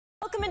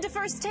Welcome into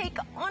First Take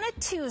on a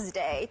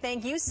Tuesday.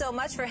 Thank you so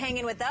much for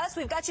hanging with us.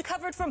 We've got you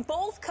covered from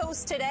both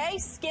coasts today.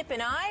 Skip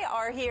and I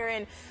are here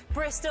in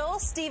Bristol.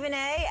 Stephen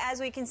A., as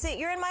we can see,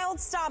 you're in my old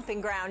stomping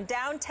ground,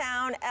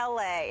 downtown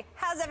L.A.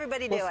 How's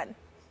everybody doing?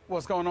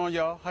 What's going on,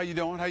 y'all? How you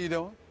doing? How you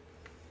doing?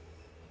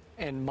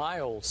 And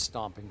my old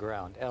stomping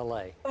ground,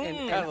 L.A.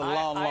 That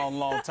was a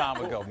long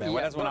time ago, man.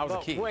 Yeah, that's when I was a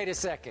kid. Wait a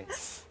second.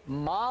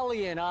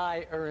 Molly and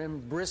I are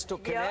in Bristol,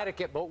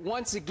 Connecticut, but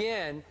once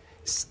again,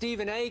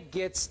 Stephen A.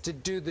 gets to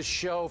do the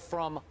show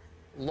from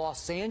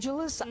Los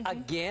Angeles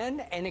again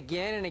and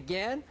again and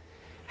again.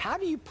 How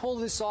do you pull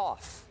this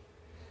off?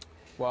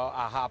 Well,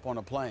 I hop on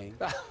a plane.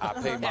 I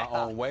pay my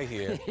own way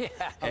here.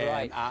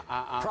 Right.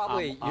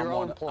 Probably your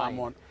own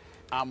plane.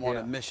 I'm on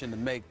a mission to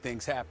make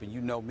things happen.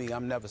 You know me,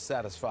 I'm never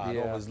satisfied.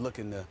 Always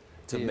looking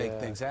to make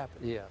things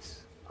happen.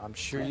 Yes. I'm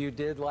sure you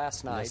did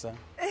last night. Yes, sir.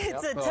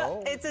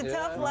 It's a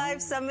tough life.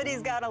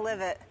 Somebody's got to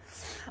live it.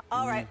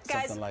 All right,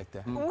 guys, something like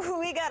that.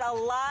 We got a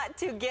lot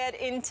to get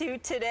into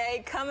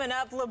today. Coming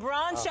up,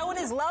 LeBron showing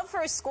his love for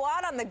his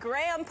squad on the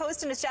gram,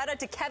 posting a shout-out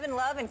to Kevin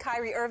Love and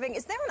Kyrie Irving.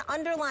 Is there an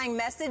underlying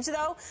message,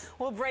 though?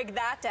 We'll break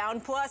that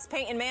down. Plus,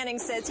 Peyton Manning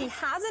says he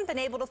hasn't been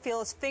able to feel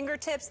his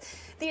fingertips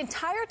the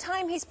entire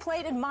time he's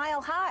played in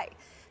Mile High.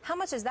 How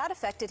much has that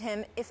affected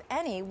him, if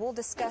any? We'll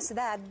discuss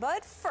that.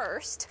 But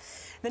first,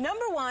 the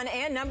 #1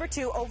 and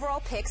 #2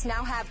 overall picks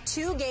now have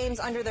 2 games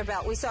under their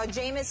belt. We saw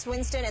Jameis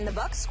Winston and the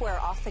Bucs square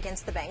off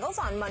against the Bengals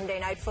on Monday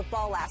Night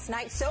Football last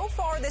night. So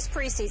far this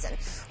preseason,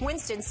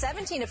 Winston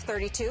 17 of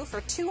 32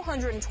 for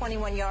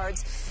 221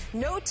 yards,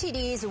 no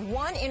TDs,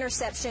 1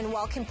 interception,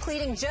 while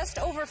completing just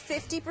over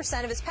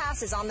 50% of his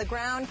passes on the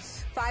ground,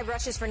 5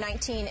 rushes for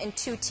 19 and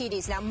 2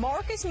 TDs. Now,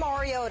 Marcus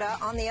Mariota,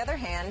 on the other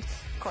hand,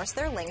 of course,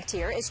 they're linked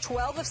here, is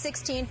 12 of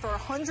 16 for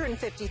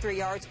 153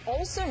 yards,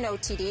 also no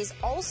TDs,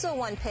 also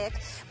 1 pick,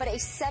 but a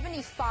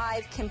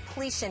 75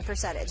 completion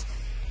percentage.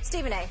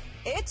 Stephen A.,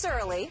 it's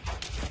early,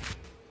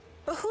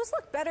 but who's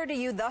looked better to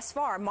you thus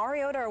far,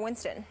 Mariota or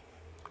Winston?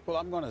 Well,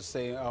 I'm going to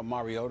say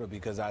Mariota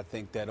because I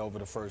think that over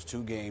the first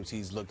 2 games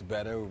he's looked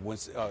better.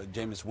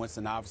 Jameis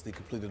Winston obviously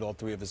completed all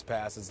 3 of his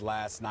passes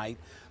last night,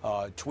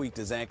 tweaked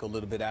his ankle a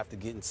little bit after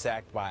getting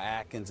sacked by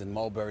Atkins and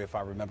Mulberry, if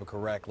I remember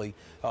correctly.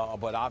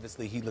 But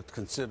obviously he looked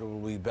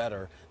considerably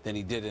better than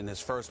he did in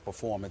his first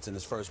performance in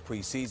his first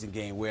preseason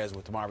game, whereas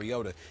with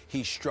Mariota,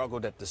 he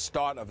struggled at the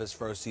start of his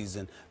first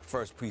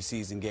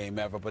preseason game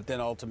ever, but then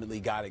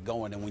ultimately got it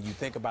going. And when you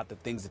think about the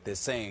things that they're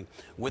saying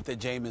with the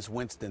Jameis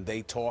Winston,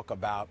 they talk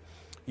about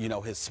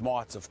his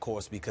smarts, of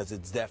course, because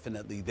it's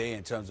definitely there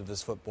in terms of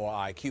his football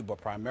IQ, but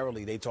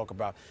primarily they talk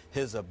about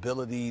his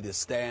ability to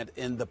stand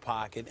in the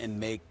pocket and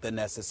make the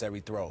necessary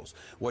throws.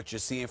 What you're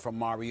seeing from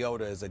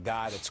Mariota is a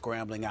guy that's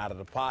scrambling out of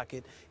the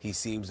pocket. He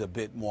seems a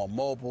bit more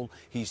mobile.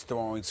 He's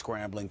throwing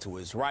scrambling to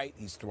his right.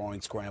 He's throwing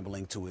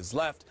scrambling to his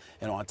left.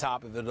 And on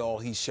top of it all,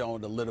 he's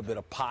shown a little bit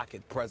of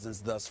pocket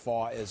presence thus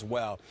far as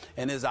well.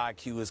 And his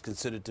IQ is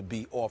considered to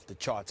be off the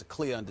charts, a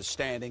clear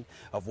understanding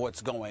of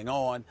what's going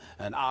on.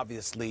 And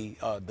obviously,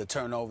 the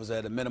turnovers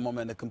at a minimum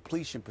and the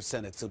completion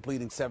percentage,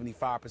 completing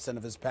 75%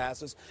 of his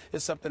passes,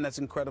 is something that's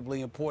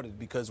incredibly important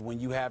because when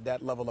you have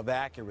that level of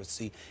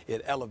accuracy,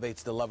 it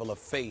elevates the level of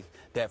faith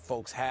that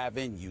folks have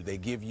in you. They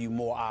give you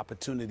more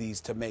opportunities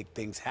to make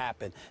things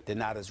happen. They're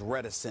not as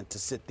reticent to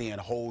sit there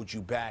and hold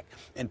you back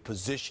and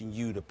position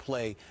you to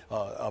play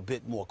a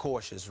bit more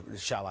cautious,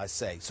 shall I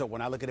say. So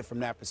when I look at it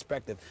from that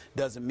perspective,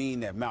 doesn't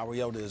mean that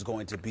Mariota is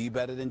going to be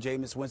better than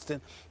Jameis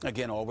Winston.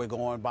 Again, all we're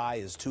going by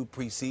is 2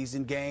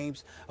 preseason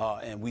games,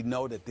 and we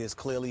know that there's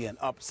clearly an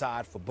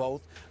upside for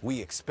both. We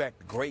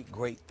expect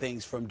great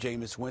things from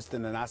Jameis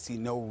Winston, and I see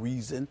no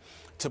reason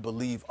to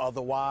believe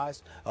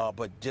otherwise.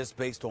 But just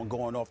based on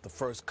going off the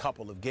first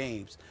couple of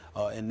games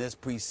in this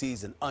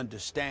preseason,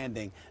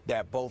 understanding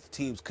that both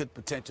teams could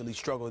potentially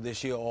struggle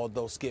this year,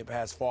 although Skip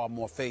has far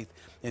more faith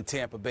in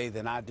Tampa Bay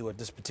than I do at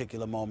this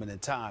particular moment in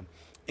time.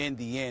 In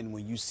the end,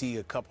 when you see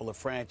a couple of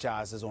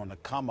franchises on the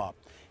come up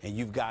and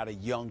you've got a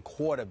young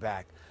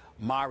quarterback,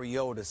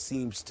 Mariota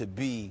seems to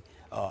be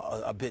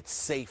a bit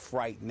safe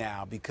right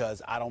now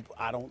because I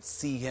don't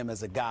see him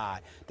as a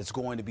guy that's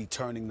going to be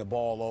turning the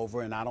ball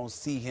over, and I don't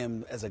see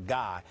him as a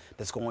guy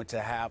that's going to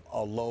have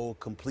a low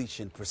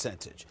completion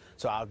percentage.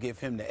 So I'll give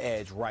him the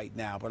edge right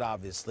now, but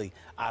obviously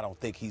I don't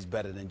think he's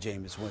better than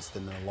Jameis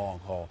Winston in the long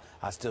haul.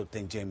 I still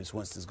think Jameis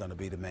Winston's going to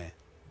be the man.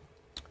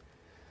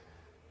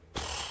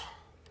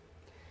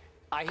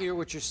 I hear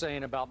what you're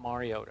saying about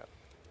Mariota.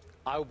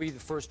 I will be the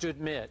first to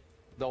admit,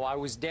 though I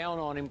was down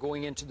on him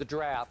going into the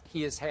draft,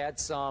 he has had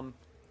some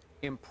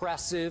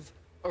impressive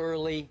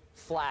early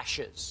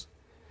flashes.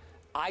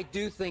 I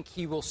do think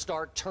he will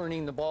start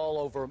turning the ball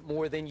over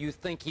more than you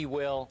think he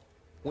will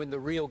when the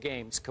real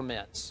games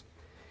commence.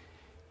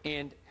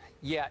 And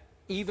yet,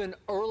 even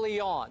early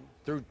on,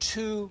 through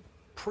 2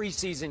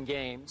 preseason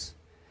games,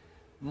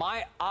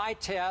 my eye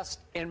test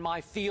and my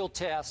field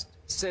test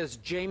says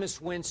Jameis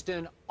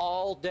Winston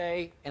all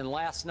day and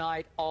last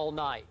night all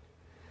night.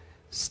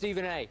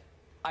 Stephen A.,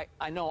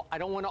 I know I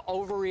don't want to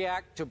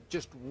overreact to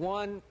just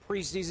 1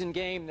 preseason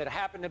game that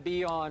happened to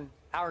be on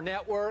our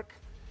network,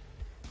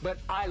 but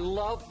I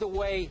love the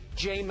way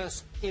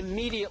Jameis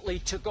immediately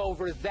took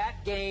over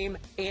that game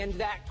and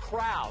that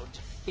crowd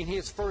in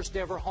his first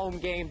ever home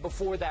game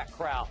before that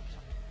crowd.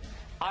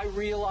 I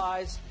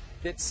realize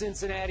that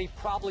Cincinnati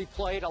probably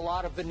played a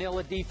lot of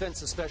vanilla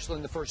defense, especially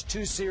in the first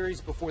two series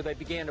before they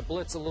began to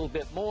blitz a little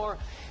bit more.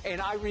 And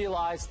I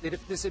realized that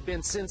if this had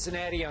been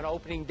Cincinnati on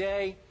opening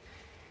day,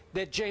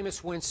 that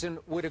Jameis Winston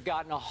would have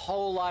gotten a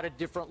whole lot of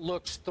different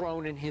looks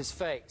thrown in his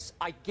face.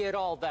 I get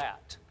all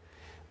that.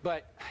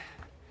 But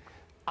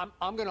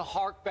I'm going to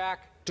hark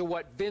back to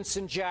what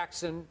Vincent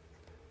Jackson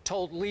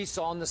told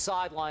Lisa on the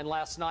sideline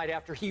last night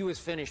after he was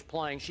finished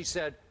playing. She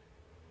said,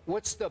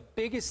 "What's the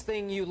biggest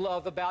thing you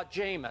love about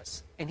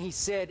Jameis?" And he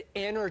said,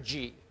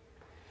 energy.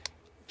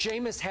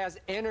 Jameis has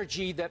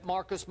energy that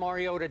Marcus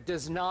Mariota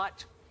does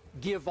not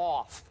give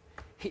off.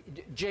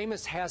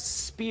 Jameis has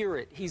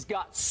spirit. He's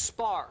got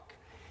spark.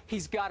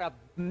 He's got a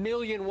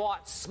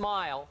million-watt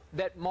smile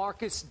that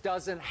Marcus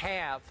doesn't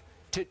have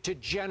to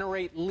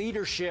generate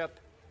leadership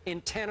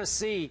in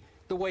Tennessee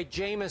the way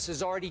Jameis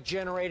is already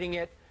generating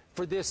it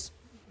for this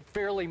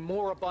fairly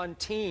moribund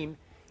team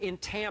in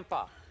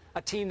Tampa,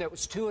 a team that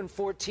was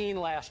 2-14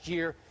 last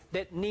year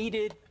that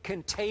needed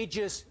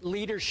contagious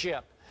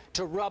leadership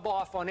to rub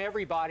off on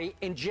everybody.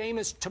 And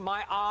Jameis, to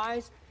my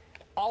eyes,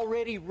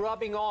 already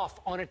rubbing off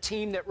on a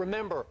team that,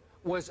 remember,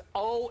 was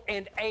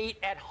 0-8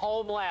 at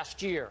home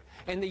last year.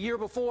 And the year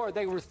before,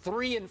 they were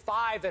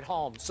 3-5 at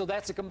home. So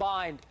that's a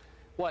combined,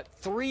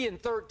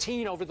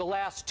 3-13 over the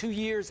last 2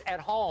 years at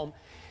home.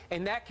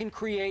 And that can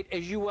create,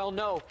 as you well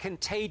know,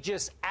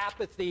 contagious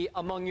apathy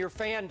among your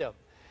fandom.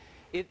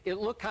 It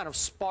looked kind of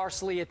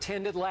sparsely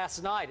attended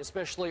last night,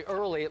 especially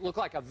early. It looked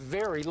like a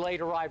very late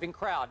arriving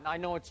crowd. And I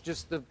know it's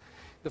just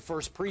the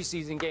first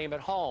preseason game at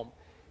home.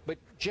 But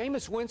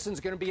Jameis Winston's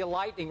going to be a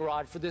lightning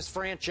rod for this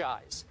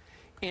franchise.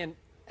 And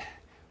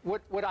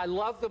what I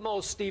love the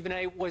most, Stephen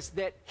A., was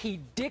that he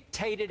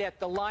dictated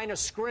at the line of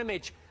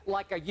scrimmage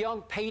like a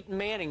young Peyton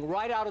Manning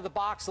right out of the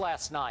box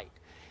last night.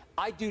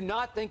 I do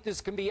not think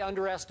this can be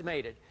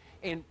underestimated.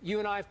 And you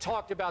and I have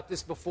talked about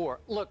this before.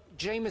 Look,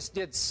 Jameis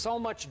did so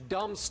much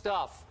dumb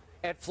stuff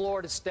at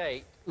Florida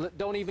State.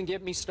 Don't even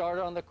get me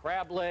started on the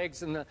crab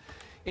legs and the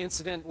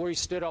incident where he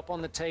stood up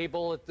on the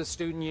table at the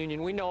student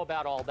union. We know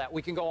about all that.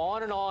 We can go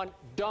on and on.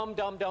 Dumb,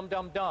 dumb, dumb,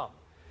 dumb, dumb.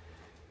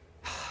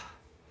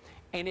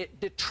 And it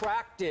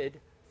detracted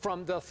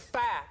from the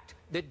fact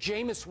that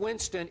Jameis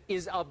Winston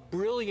is a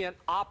brilliant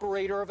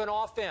operator of an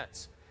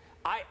offense.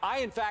 I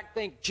in fact,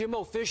 think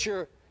Jimbo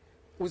Fisher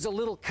was a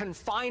little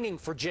confining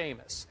for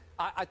Jameis.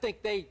 I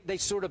think they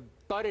sort of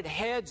butted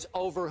heads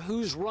over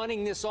who's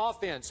running this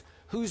offense,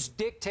 who's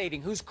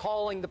dictating, who's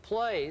calling the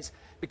plays,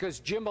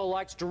 because Jimbo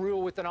likes to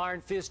rule with an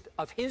iron fist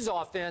of his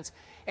offense.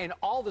 And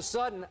all of a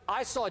sudden,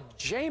 I saw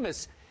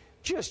Jameis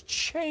just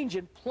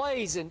changing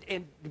plays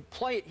and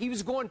play. He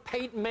was going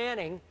Peyton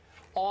Manning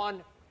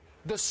on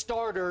the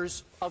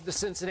starters of the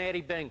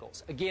Cincinnati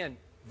Bengals. Again,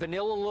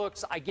 vanilla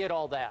looks, I get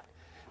all that.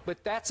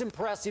 But that's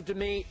impressive to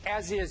me,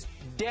 as is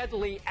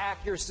deadly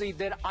accuracy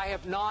that I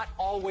have not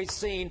always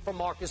seen from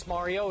Marcus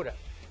Mariota.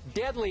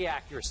 Deadly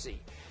accuracy.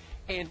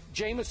 And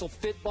Jameis will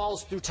fit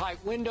balls through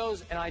tight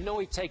windows, and I know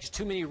he takes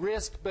too many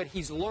risks, but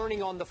he's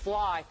learning on the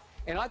fly.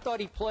 And I thought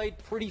he played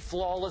pretty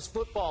flawless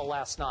football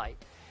last night.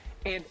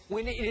 And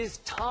when it is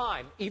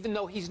time, even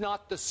though he's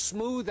not the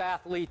smooth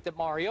athlete that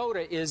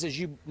Mariota is, as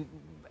you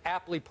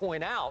aptly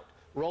point out,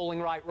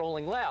 rolling right,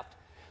 rolling left,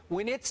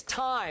 when it's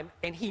time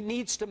and he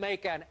needs to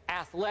make an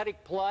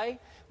athletic play,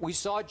 we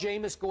saw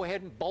Jameis go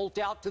ahead and bolt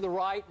out to the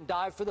right and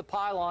dive for the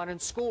pylon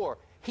and score.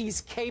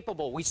 He's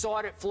capable. We saw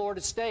it at Florida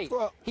State.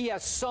 Well, he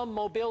has some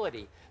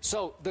mobility.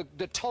 So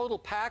the total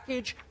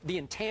package, the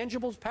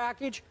intangibles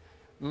package,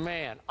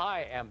 man,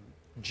 I am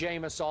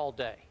Jameis all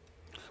day.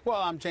 Well,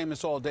 I'm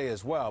Jameis all day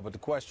as well, but the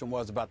question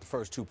was about the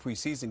first two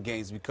preseason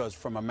games, because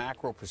from a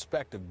macro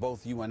perspective,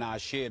 both you and I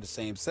share the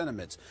same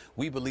sentiments.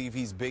 We believe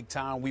he's big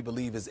time. We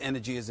believe his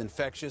energy is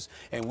infectious,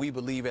 and we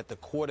believe at the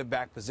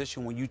quarterback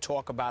position, when you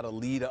talk about a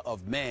leader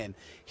of men,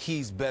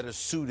 he's better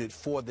suited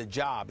for the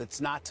job.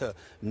 It's not to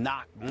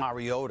knock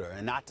Mariota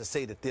and not to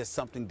say that there's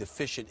something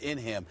deficient in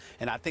him.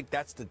 And I think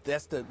that's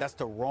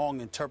the wrong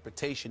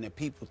interpretation that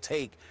people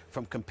take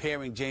from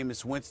comparing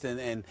Jameis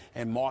Winston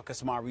and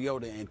Marcus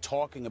Mariota and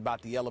talking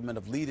about the element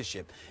of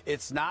leadership.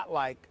 It's not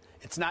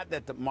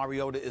that the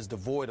Mariota is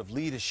devoid of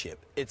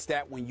leadership. It's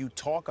that when you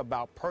talk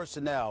about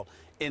personnel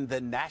in the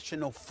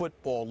National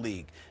Football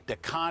League, the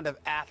kind of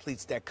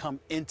athletes that come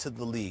into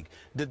the league,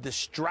 the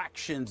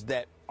distractions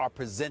that are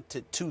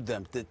presented to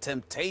them, the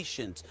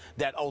temptations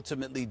that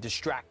ultimately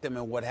distract them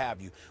and what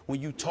have you. When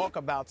you talk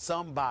about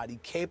somebody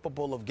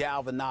capable of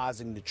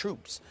galvanizing the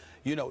troops,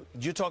 you know,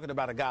 you're talking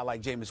about a guy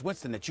like Jameis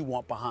Winston that you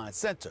want behind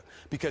center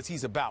because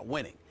he's about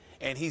winning.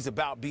 and he's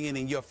about being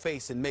in your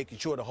face and making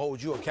sure to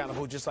hold you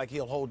accountable just like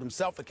he'll hold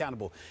himself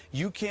accountable.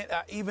 You can't,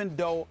 even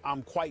though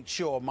I'm quite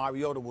sure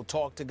Mariota will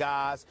talk to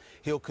guys,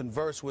 he'll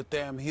converse with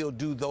them, he'll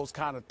do those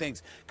kind of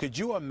things. Could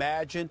you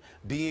imagine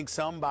being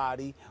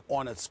somebody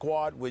on a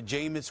squad with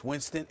Jameis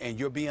Winston and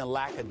you're being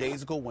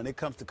lackadaisical when it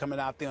comes to coming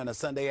out there on a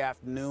Sunday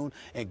afternoon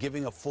and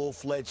giving a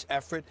full-fledged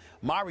effort?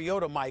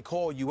 Mariota might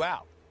call you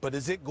out. But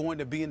is it going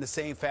to be in the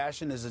same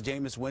fashion as a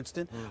Jameis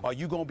Winston? Are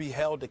you going to be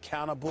held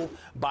accountable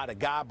by the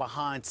guy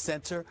behind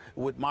center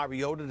with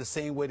Mariota the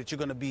same way that you're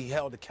going to be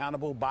held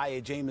accountable by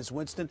a Jameis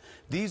Winston?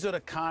 These are the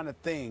kind of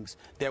things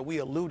that we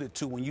alluded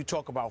to when you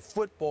talk about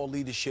football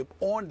leadership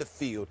on the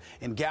field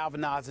and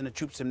galvanizing the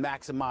troops and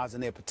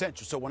maximizing their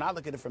potential. So when I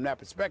look at it from that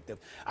perspective,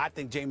 I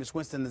think Jameis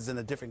Winston is in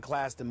a different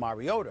class than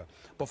Mariota.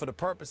 But for the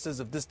purposes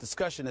of this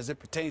discussion as it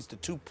pertains to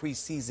 2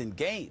 preseason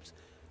games,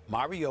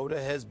 Mariota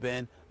has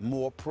been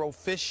more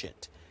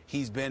proficient.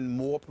 He's been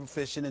more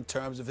proficient in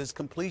terms of his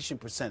completion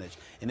percentage.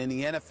 And in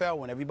the NFL,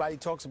 when everybody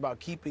talks about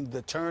keeping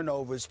the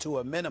turnovers to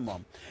a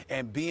minimum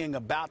and being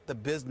about the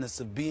business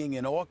of being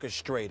an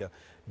orchestrator,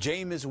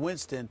 Jameis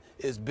Winston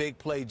is big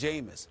play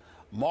Jameis.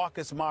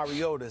 Marcus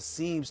Mariota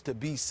seems to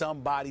be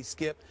somebody,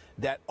 Skip,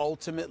 that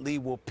ultimately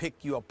will pick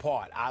you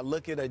apart. I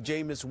look at a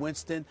Jameis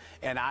Winston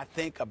and I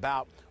think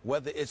about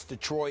whether it's the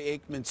Troy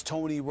Aikmans,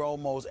 Tony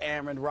Romo's,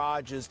 Aaron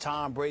Rodgers,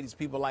 Tom Brady's,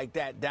 people like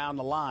that down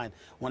the line.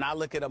 When I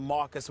look at a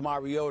Marcus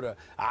Mariota,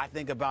 I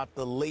think about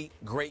the late,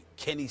 great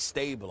Kenny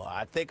Stabler.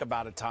 I think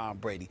about a Tom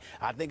Brady.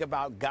 I think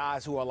about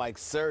guys who are like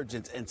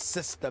surgeons and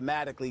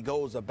systematically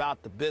goes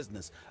about the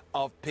business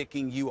of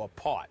picking you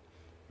apart.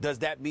 Does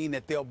that mean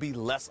that they'll be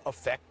less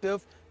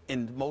effective?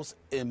 In most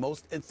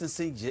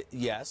instances,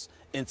 yes.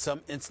 In some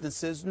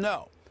instances,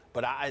 no.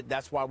 But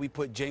that's why we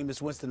put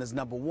Jameis Winston as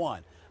 #1.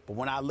 But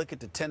when I look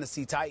at the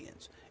Tennessee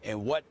Titans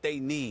and what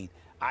they need,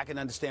 I can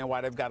understand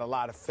why they've got a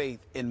lot of faith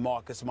in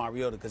Marcus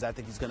Mariota, because I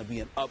think he's going to be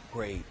an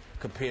upgrade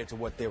compared to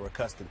what they're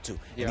accustomed to.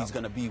 Yeah. And he's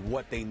going to be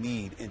what they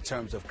need in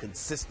terms of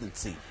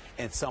consistency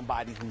and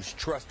somebody who's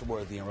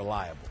trustworthy and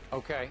reliable.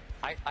 Okay.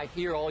 I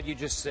hear all you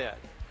just said.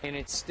 And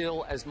it's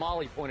still, as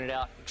Molly pointed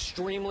out,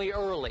 extremely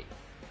early.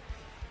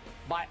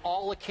 By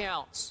all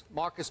accounts,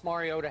 Marcus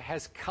Mariota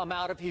has come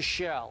out of his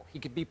shell. He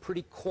could be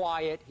pretty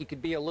quiet. He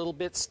could be a little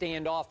bit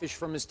standoffish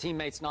from his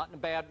teammates, not in a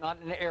bad, not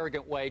in an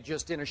arrogant way,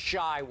 just in a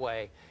shy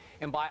way.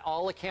 And by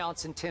all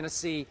accounts in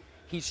Tennessee,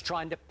 he's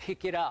trying to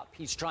pick it up.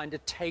 He's trying to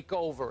take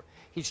over.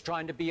 He's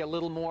trying to be a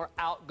little more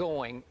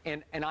outgoing.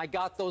 And I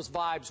got those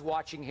vibes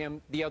watching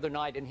him the other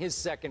night in his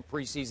second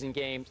preseason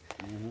game,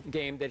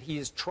 that he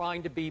is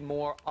trying to be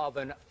more of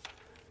an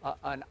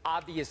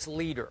obvious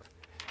leader.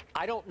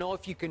 I don't know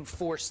if you can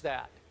force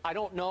that. I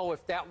don't know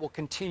if that will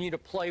continue to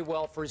play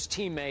well for his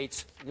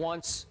teammates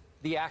once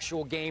the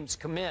actual games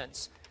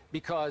commence,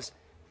 because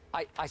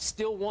I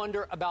still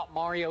wonder about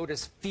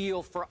Mariota's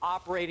feel for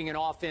operating an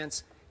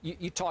offense.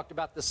 You talked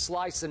about the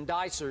slice and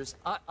dicers.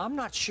 I'm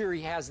not sure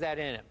he has that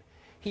in him.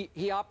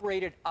 He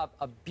operated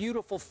a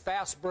beautiful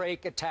fast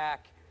break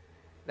attack,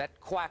 that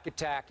quack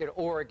attack at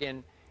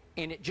Oregon,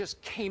 and it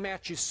just came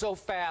at you so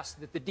fast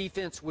that the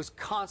defense was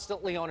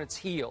constantly on its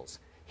heels.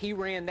 He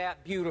ran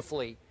that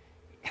beautifully,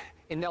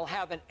 and they'll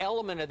have an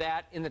element of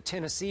that in the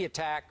Tennessee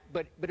attack,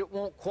 but it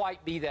won't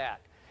quite be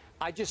that.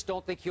 I just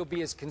don't think he'll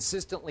be as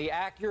consistently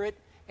accurate,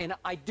 and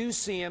I do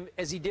see him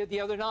as he did the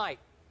other night.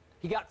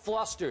 He got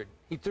flustered.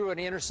 He threw an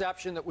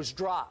interception that was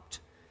dropped.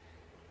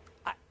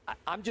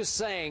 I'm just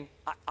saying,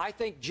 I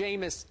think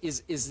Jameis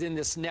is in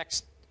this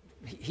next,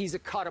 he's a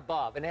cut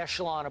above, an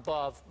echelon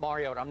above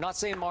Mariota. I'm not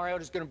saying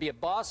Mariota is going to be a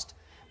bust,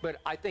 but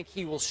I think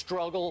he will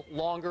struggle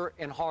longer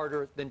and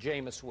harder than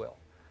Jameis will.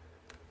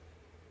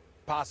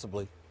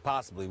 Possibly.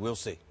 We'll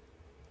see.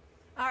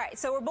 All right,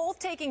 so we're both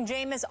taking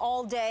Jameis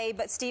all day,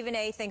 but Stephen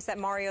A. thinks that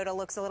Mariota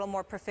looks a little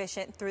more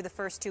proficient through the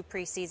first 2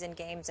 preseason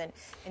games, and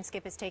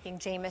Skip is taking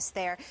Jameis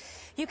there.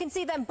 You can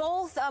see them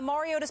both.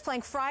 Mariota's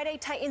playing Friday,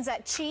 Titans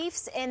at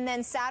Chiefs, and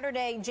then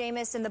Saturday,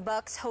 Jameis and the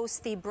Bucs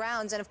host the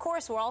Browns. And, of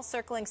course, we're all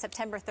circling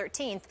September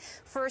 13th.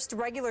 First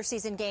regular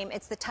season game,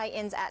 it's the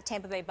Titans at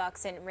Tampa Bay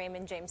Bucs in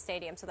Raymond James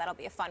Stadium, so that'll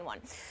be a fun one.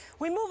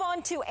 We move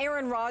on to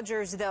Aaron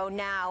Rodgers, though,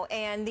 now,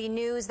 and the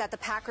news that the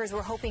Packers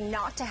were hoping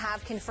not to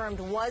have confirmed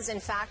was, in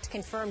fact,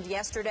 confirmed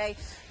yesterday.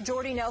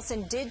 Jordy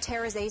Nelson did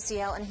tear his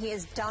ACL, and he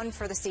is done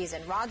for the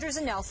season. Rodgers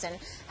and Nelson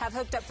have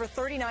hooked up for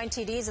 39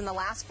 TDs in the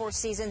last 4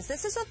 seasons.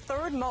 This is the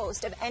 3rd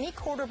most of any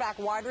quarterback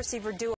wide receiver duo